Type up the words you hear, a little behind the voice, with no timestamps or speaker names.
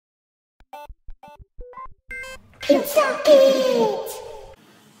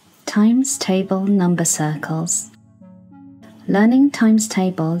Times table number circles. Learning times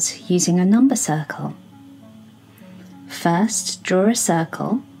tables using a number circle. First, draw a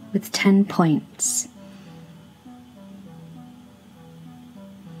circle with 10 points.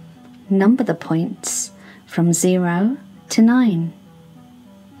 Number the points from 0 to 9.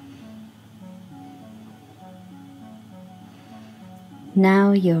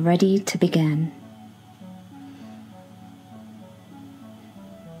 Now you're ready to begin.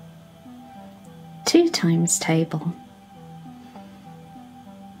 Two times table.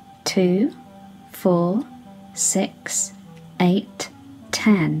 2, 4, 6, 8,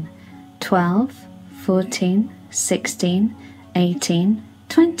 10, 12, 14, 16, 18,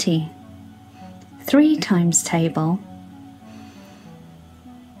 20. 3 times table.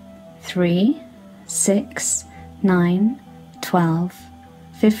 3, 6, 9, 12,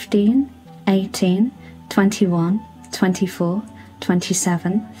 15, 18, 21, 24,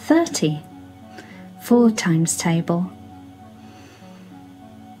 27, 30. 4 times table.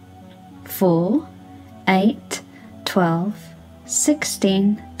 4, 8, 12,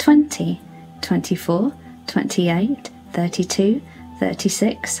 16, 20, 24, 28, 32,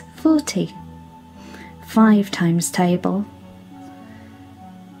 36, 40. 5 times table.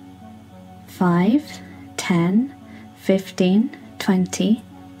 5, 10, 15, 20,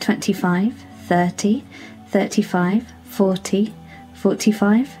 25, 30, 35, 40,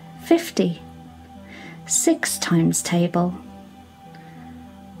 45, 50. 6 times table.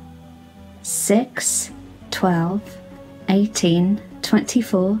 6, 12, 18,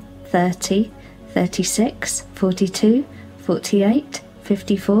 24, 30, 36, 42, 48,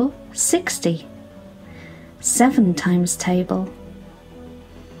 54, 60. 7 times table.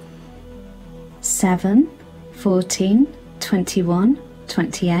 7, 14, 21,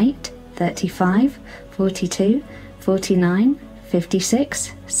 28, 35, 42, 49,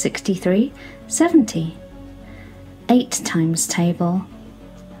 56, 63, 70. 8 times table.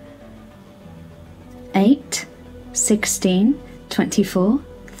 8, 16, 24,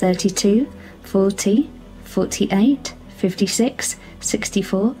 32, 40, 48, 56,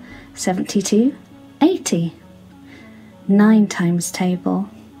 64, 72, 80. 9 times table.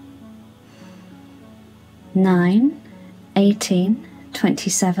 9, 18,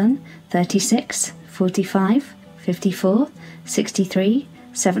 27, 36, 45, 54, 63,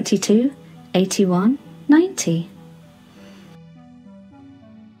 72, 81, 90.